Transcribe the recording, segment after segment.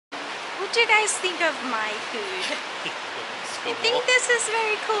What do you guys think of my food? I think this is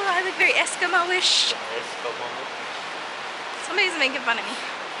very cool. I look very Eskimo-ish. Somebody's making fun of me.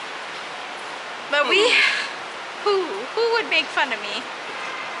 But who would make fun of me?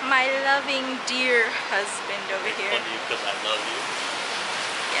 My loving dear husband over here. Fun of you because I love you.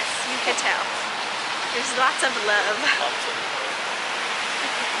 Yes, you could tell. There's lots of love. Lots of love.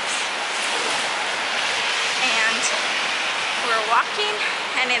 And we're walking,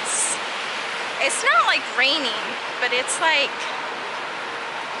 and it's not like raining, but it's like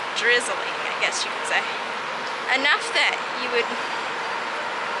drizzling, I guess you could say. Enough that you would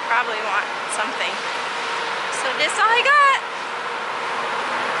probably want something. So this all I got.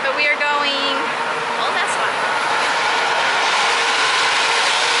 But we are going, well, that's fun.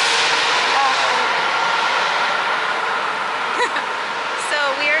 So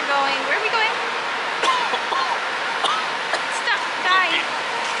we are going, where are we going? Stop, dying.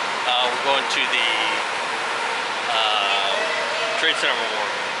 We're going to the Trade Center Memorial.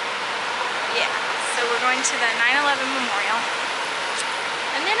 Yeah, so we're going to the 9/11 Memorial.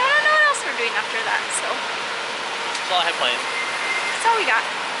 And then I don't know what else we're doing after that, so. That's all I had planned. That's all we got.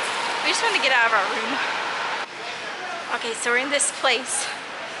 We just wanted to get out of our room. Okay, so we're in this place.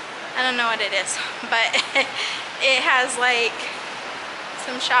 I don't know what it is, but it has like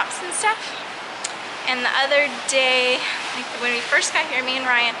some shops and stuff. And the other day, like when we first got here, me and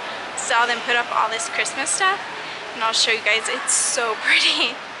Ryan saw them put up all this Christmas stuff. And I'll show you guys, it's so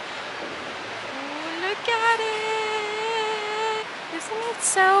pretty. Oh, look at it. Isn't it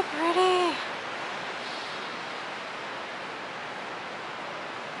so pretty?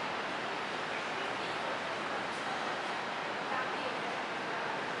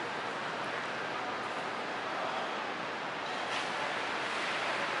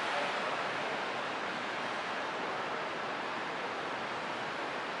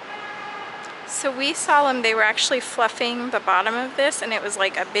 So we saw them, they were actually fluffing the bottom of this, and it was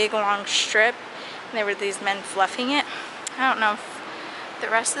like a big long strip, and there were these men fluffing it. I don't know if the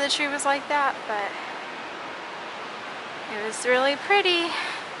rest of the tree was like that, but it was really pretty.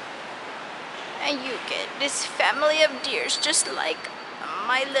 And you get this family of deers just like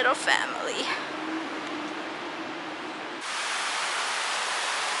my little family.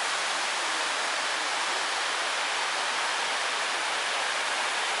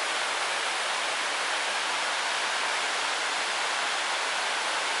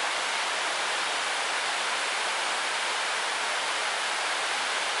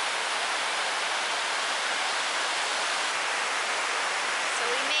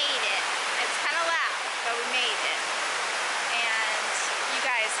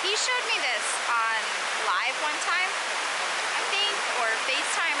 He showed me this on live one time, I think, or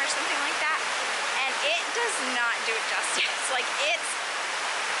FaceTime or something like that, and it does not do it justice. Like, it's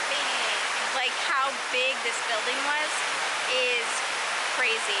big. Like, how big this building was is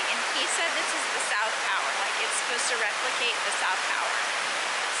crazy. And he said this is the South Tower. Like, it's supposed to replicate the South Tower.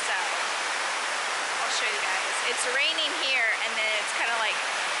 So, I'll show you guys. It's raining here, and then it's kind of like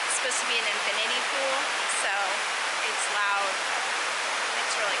supposed to be an infinity pool, so it's loud.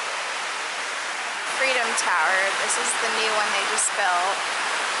 It's really cool. Freedom Tower. This is the new one they just built.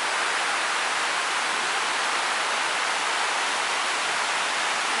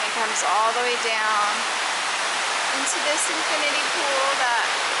 And it comes all the way down into this infinity pool that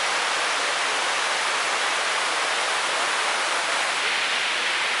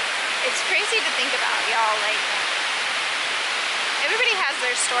it's crazy to think about, y'all. Like, everybody has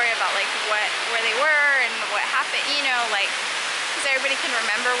their story about like where they were and what happened, you know, like, because everybody can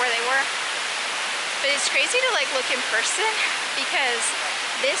remember where they were. But it's crazy to like look in person, because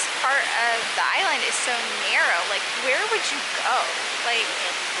this part of the island is so narrow. Like, where would you go? Like,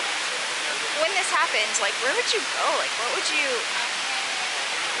 when this happened, like, where would you go? Like, what would you,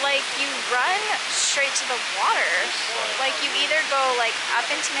 like, you run straight to the water. Like, you either go like up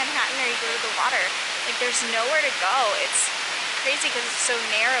into Manhattan or you go to the water. Like, there's nowhere to go. It's crazy because it's so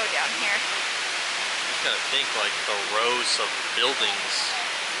narrow down here. You gotta think, like, the rows of buildings,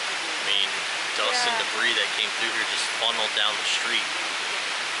 I mean, dust and debris that came through here just funneled down the street.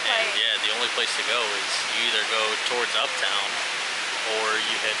 And yeah, the only place to go is you either go towards uptown or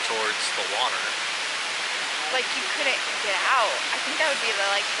you head towards the water. Like, you couldn't get out. I think that would be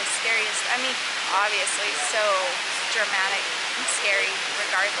the scariest. I mean, obviously so dramatic and scary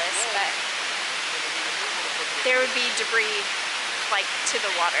regardless, but there would be debris like to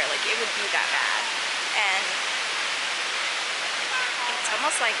the water. Like, it would be that bad. And it's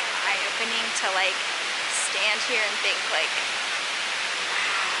almost like eye-opening to like stand here and think like,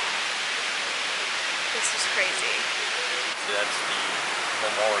 this is crazy. So that's the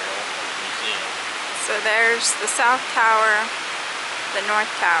memorial. Yeah. So there's the South Tower, the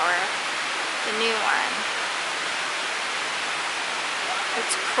North Tower, the new one.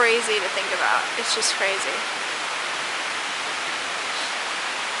 It's crazy to think about. It's just crazy.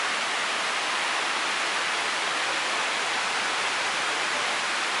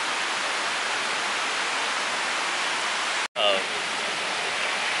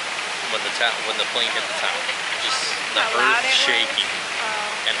 When the plane hit the tower, just the How loud earth it was? shaking,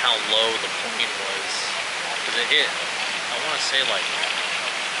 Oh. and how low the plane was, because it hit, I want to say like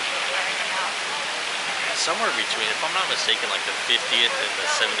somewhere between, if I'm not mistaken, like the 50th and the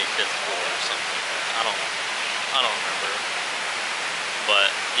 75th floor or something like that. I don't remember, but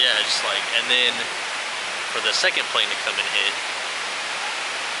yeah, just like, and then for the second plane to come and hit,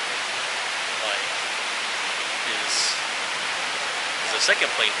 like, is the second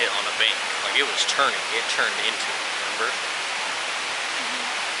plane hit on a bank. Like, it was turning. It turned into it, remember?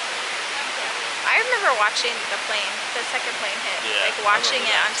 I remember watching the second plane hit. Yeah, like watching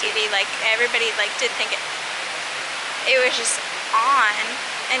it on TV. Like everybody like did think it was just on,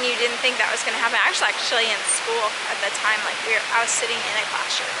 and you didn't think that was gonna happen. I was actually in school at the time. Like I was sitting in a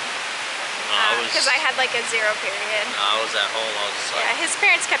classroom. Because I had like a 0 period. I was at home. I was just like, yeah, his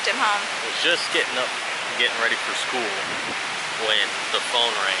parents kept him home. I was just getting up, getting ready for school when the phone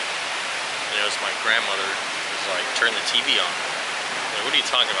rang, and it was my grandmother. Was like, turn the TV on. I'm like, what are you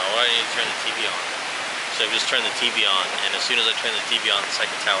talking about? Why do you need to turn the TV on? So I just turned the TV on, and as soon as I turned the TV on, the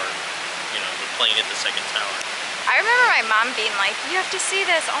second tower, you know, the plane hit the second tower. I remember my mom being like, you have to see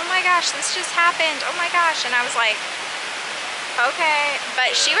this. Oh my gosh, this just happened. Oh my gosh. And I was like, okay.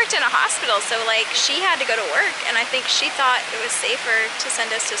 But she worked in a hospital, so like she had to go to work, and I think she thought it was safer to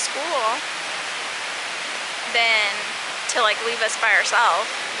send us to school than to like leave us by ourselves.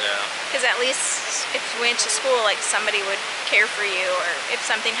 Yeah. Because at least if we went to school, like somebody would care for you, or if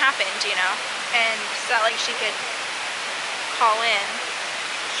something happened, you know. And so like she could call in.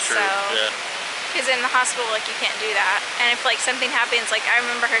 True. So, yeah. because in the hospital, like you can't do that. And if like something happens, like I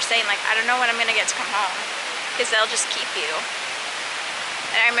remember her saying, like, I don't know when I'm gonna get to come home, because they'll just keep you.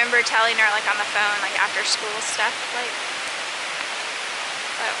 And I remember telling her like on the phone, like after school stuff, like,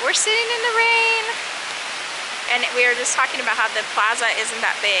 we're sitting in the rain. And we were just talking about how the plaza isn't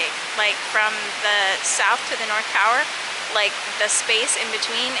that big. Like from the south to the north tower, like the space in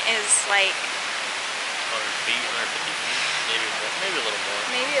between is like 100 feet, 150 feet, maybe a little more.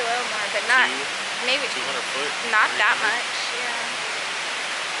 Maybe a little more, but not maybe 200 foot. Not that much, yeah.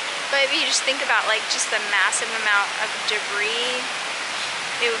 But if you just think about like just the massive amount of debris,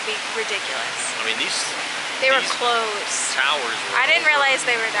 it would be ridiculous. I mean, they were close. Towers were I didn't realize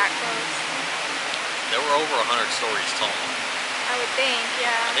they were that close. They were over 100 stories tall. I would think,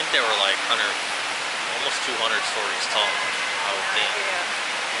 yeah. I think they were like almost 200 stories tall, I would think.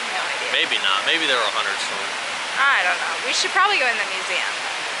 No idea. Maybe not. Maybe they were 100 stories. I don't know. We should probably go in the museum.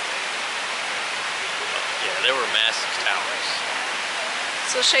 Yeah, they were massive towers.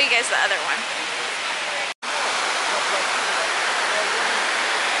 So I'll show you guys the other one.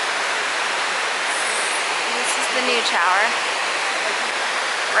 This is the new tower.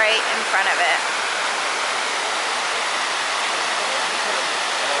 Right in front of it.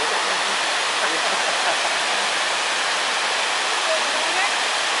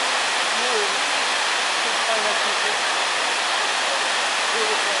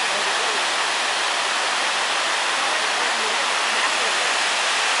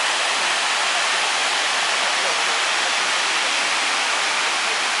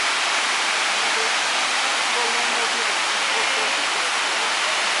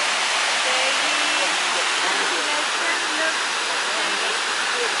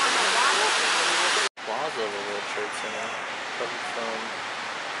 Plaza of the World Trade Center, covered from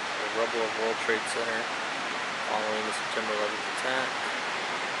the rubble of World Trade Center following the September 11th attack.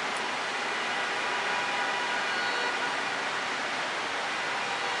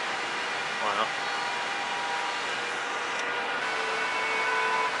 Wow.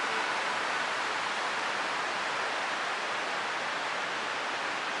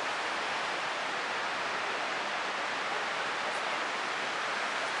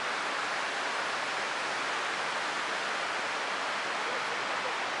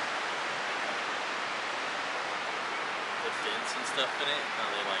 Dents and stuff in it, how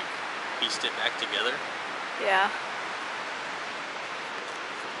they like pieced it back together. Yeah.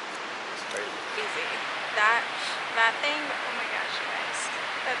 It's crazy. Easy. That thing, oh my gosh, you guys.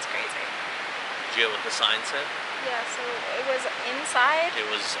 That's crazy. Did you get what the sign said? Yeah, so it was inside. It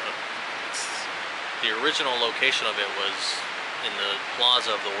was, the original location of it was in the plaza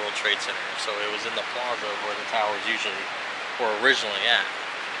of the World Trade Center. So it was in the plaza where the towers usually were originally at.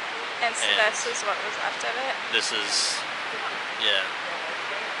 And so this is what was left of it? This is, yeah.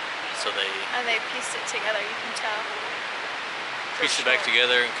 So And they pieced it together, you can tell. Pieced it back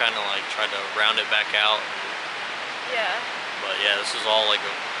together and kind of like tried to round it back out. Yeah. But yeah, this is all like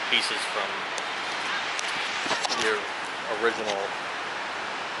pieces from the original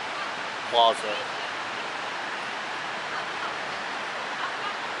plaza.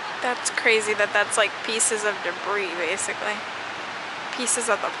 That's crazy that that's like pieces of debris, basically. Pieces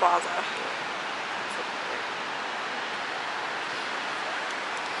of the plaza.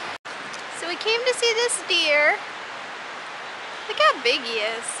 So we came to see this deer. Look how big he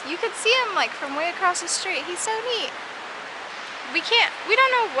is. You could see him like from way across the street. He's so neat. We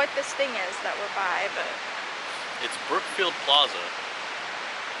don't know what this thing is that we're by, but... It's Brookfield Plaza.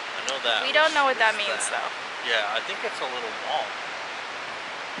 I know that. We don't know what that means, though. Yeah, I think it's a little mall.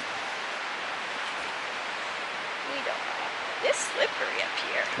 We don't know. It's slippery up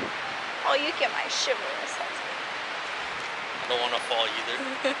here. Oh, you get my chivalrous husband. I don't want to fall either.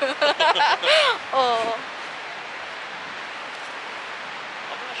 Oh.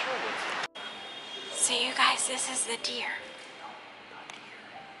 I'm not sure what's it. So you guys, this is the deer.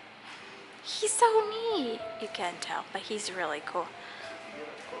 He's so neat. You can't tell, but he's really cool.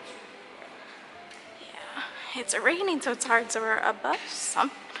 Yeah, it's raining, so it's hard. So we're above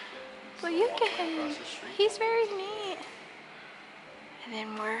some. Well, you get him. He's very neat. And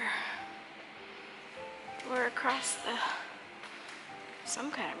then we're across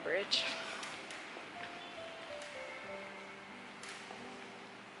some kind of bridge.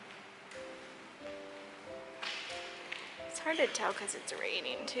 It's hard to tell because it's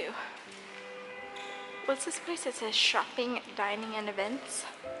raining too. What's this place that says shopping, dining, and events?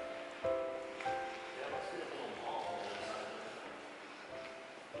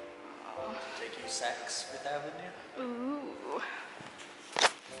 Oh. Take you Saks Fifth Avenue. Ooh.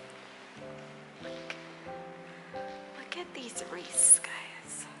 Look at these wreaths,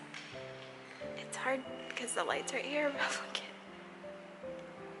 guys. It's hard because the lights are here, but look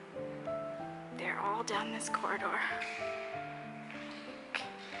at. They're all down this corridor.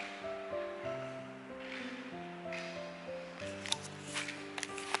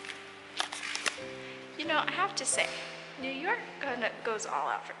 You know, I have to say, New York goes all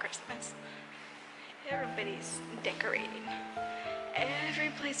out for Christmas. Everybody's decorating. Every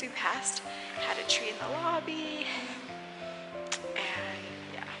place we passed had a tree in the lobby. And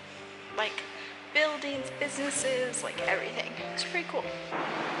yeah, like buildings, businesses, like everything. It's pretty cool.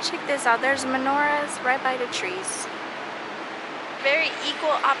 Check this out. There's menorahs right by the trees. Very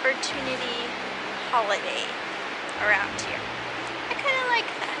equal opportunity holiday around here. I kind of like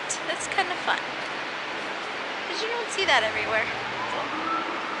that. That's kind of fun. Because you don't see that everywhere.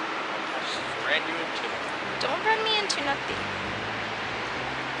 Ran you into it. Don't run me into nothing.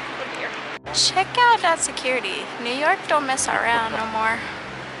 Oh dear. Check out that security. New York don't mess around no more.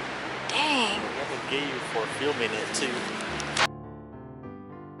 Dang. I'm gonna get you for filming it too.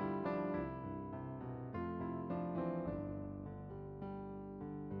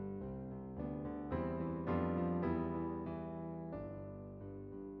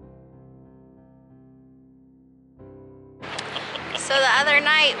 So the other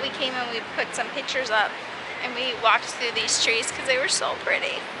night we came and we put some pictures up and we walked through these trees because they were so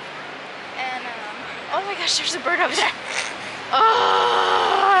pretty. And oh my gosh, there's a bird over there.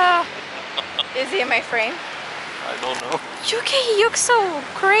 Oh! Is he in my frame? I don't know. Okay, he looks so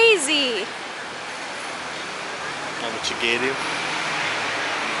crazy. How much you gave him?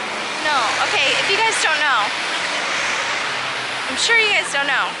 No, okay, if you guys don't know, I'm sure you guys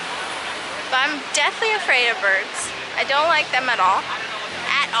don't know, but I'm deathly afraid of birds. I don't like them at all.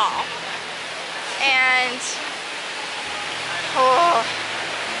 At all. And oh,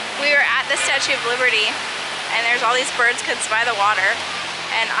 we were at the Statue of Liberty and there's all these birds cause by the water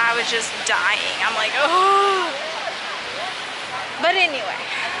and I was just dying. I'm like, oh. But anyway,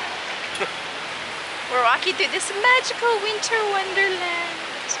 we're walking through this magical winter wonderland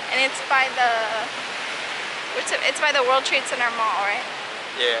and it's by the World Trade Center Mall, right?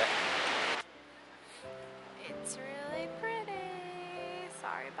 Yeah. It's really pretty.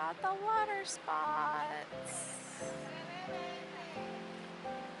 Sorry about the water spots.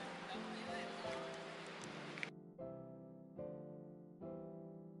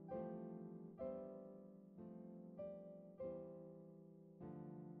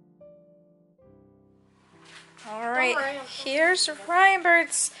 Alright, here's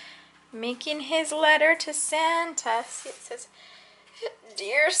Ryanbert's making his letter to Santa. See, it says,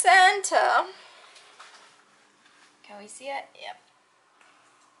 Dear Santa. Can we see it? Yep.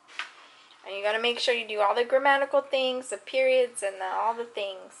 And you gotta make sure you do all the grammatical things, the periods, and all the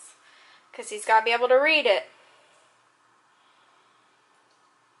things. Because he's got to be able to read it.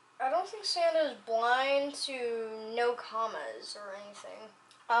 I don't think Santa is blind to no commas or anything.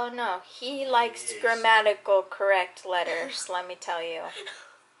 Oh no, he likes grammatical correct letters, let me tell you.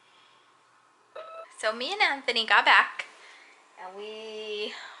 So me and Anthony got back and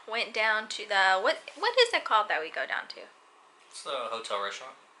we went down to the, what is it called that we go down to? It's the hotel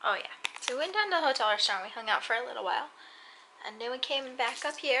restaurant. Oh yeah. So we went down to the hotel restaurant, we hung out for a little while. And then we came back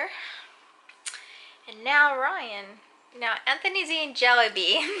up here. And now Anthony's eating jelly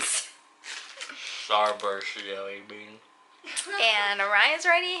beans. Starburst jelly bean. And Ryan's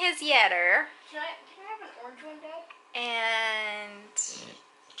writing his yetter. Can I have an orange one, Dad? And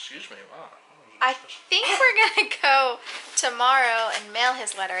Excuse me, wow. I think we're gonna go tomorrow and mail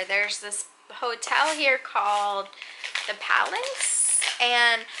his letter. There's this hotel here called the Palace,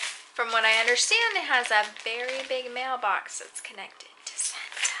 and from what I understand, it has a very big mailbox that's connected to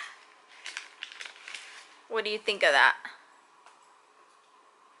Santa. What do you think of that?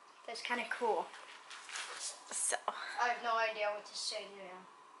 That's kind of cool. So I have no idea what to say now.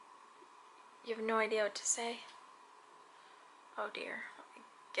 you have no idea what to say? Oh dear. I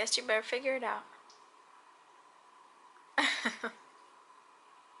guess you better figure it out.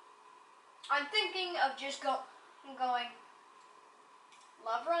 I'm thinking of just going,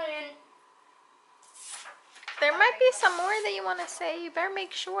 love Ryan. There might be some more that you want to say. You better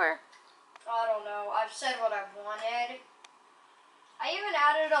make sure. I don't know. I've said what I wanted. I even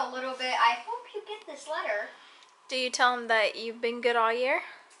added a little bit. I hope you get this letter. Do you tell him that you've been good all year?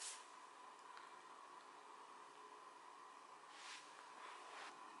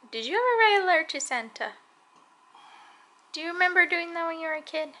 Did you ever write a letter to Santa? Do you remember doing that when you were a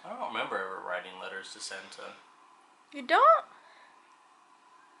kid? I don't remember ever writing letters to Santa. You don't?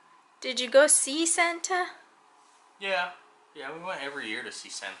 Did you go see Santa? Yeah, we went every year to see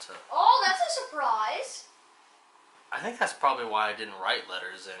Santa. Oh, that's a surprise. I think that's probably why I didn't write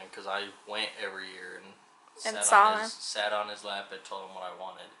letters in, because I went every year and sat on his lap and told him what I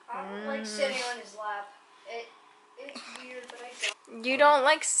wanted. I don't like sitting on his lap. It's weird, but I don't. You don't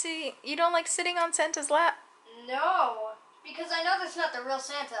like sitting on Santa's lap? No, because I know that's not the real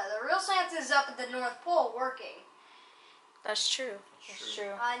Santa. The real Santa is up at the North Pole working. That's true. That's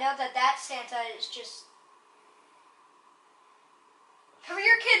true. I know that Santa is just... Cover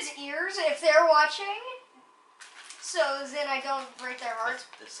your kids' ears if they're watching, so then I don't break their hearts.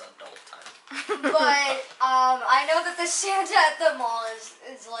 This adult time. But I know that the Santa at the mall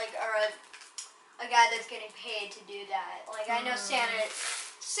is like a guy that's getting paid to do that. Like I know Santa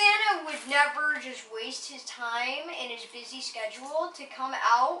would never just waste his time in his busy schedule to come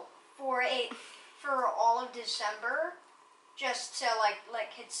out for all of December just to like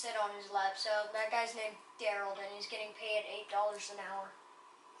let kids sit on his lap. So that guy's named Daryl, and he's getting paid $8 an hour.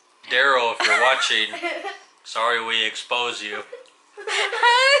 Daryl, if you're watching, sorry we expose you.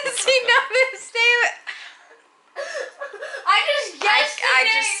 How does he know this name? I just guessed I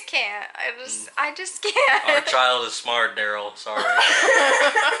just can't. I just can't. Our child is smart, Daryl. Sorry.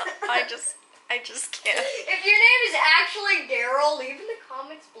 I just can't. If your name is actually Daryl, leave in the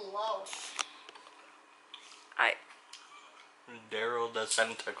comments below. Daryl the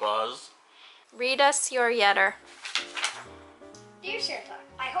Santa Claus. Read us your yetter. Dear Santa,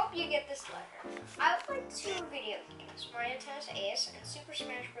 I hope you get this letter. I would like 2 video games, Mario Tennis Ace and Super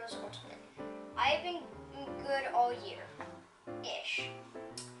Smash Bros. Ultimate. I have been good all year. Ish.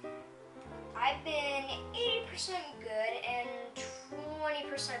 I've been 80% good and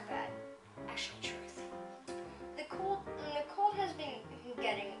 20% bad. Actually, truth. The cold has been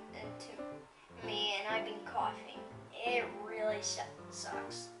getting into me and I've been coughing. It really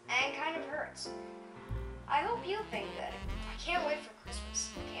sucks and kind of hurts. I hope you've been good. I can't wait for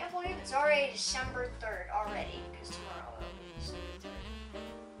Christmas. I can't believe it's already December 3rd already, because tomorrow will be December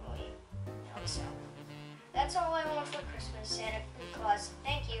 3rd. Wait, no, so. That's all I want for Christmas, Santa Claus.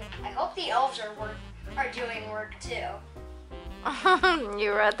 Thank you. I hope the elves are doing work too.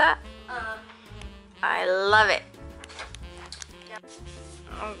 You read that? I love it.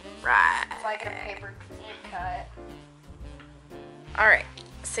 Alright. If I get a paper cut. Alright.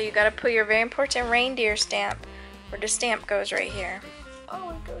 So you gotta put your very important reindeer stamp where the stamp goes right here. Oh,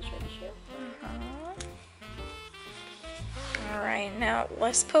 it goes right here. Alright, now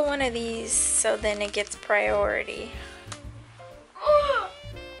let's put one of these so then it gets priority.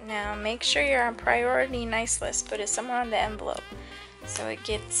 Now make sure you're on priority nice list. Put it somewhere on the envelope so it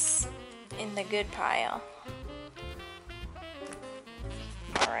gets in the good pile.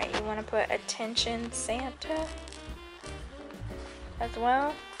 Alright, you want to put attention Santa as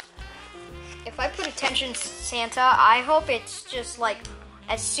well. If I put attention Santa, I hope it's just like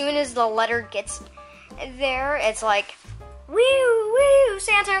as soon as the letter gets there, it's like, woo, woo,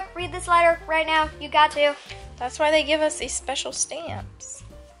 Santa, read this letter right now. You got to. That's why they give us these special stamps.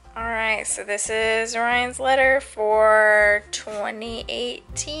 All right, so this is Ryan's letter for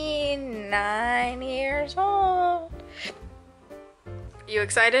 2018, 9 years old. You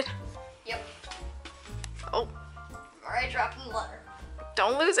excited? Yep. Oh, Alright, dropping the letter.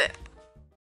 don't lose it.